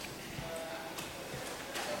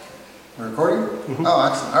We're recording? Oh,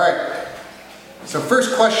 excellent. All right. So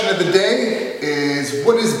first question of the day is,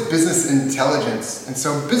 what is business intelligence? And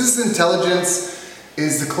so business intelligence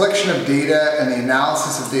is the collection of data and the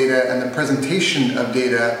analysis of data and the presentation of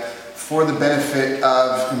data for the benefit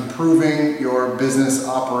of improving your business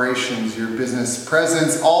operations, your business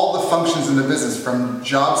presence, all the functions in the business, from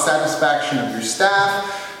job satisfaction of your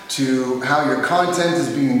staff to how your content is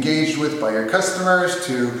being engaged with by your customers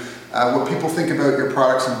to what people think about your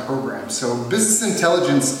products and programs. So business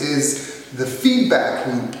intelligence is the feedback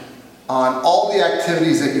loop on all the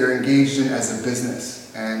activities that you're engaged in as a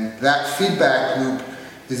business. And that feedback loop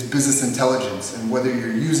is business intelligence. And whether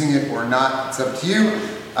you're using it or not, it's up to you.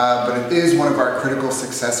 But it is one of our critical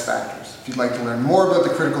success factors. If you'd like to learn more about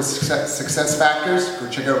the critical success factors, go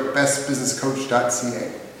check out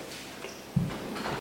bestbusinesscoach.ca.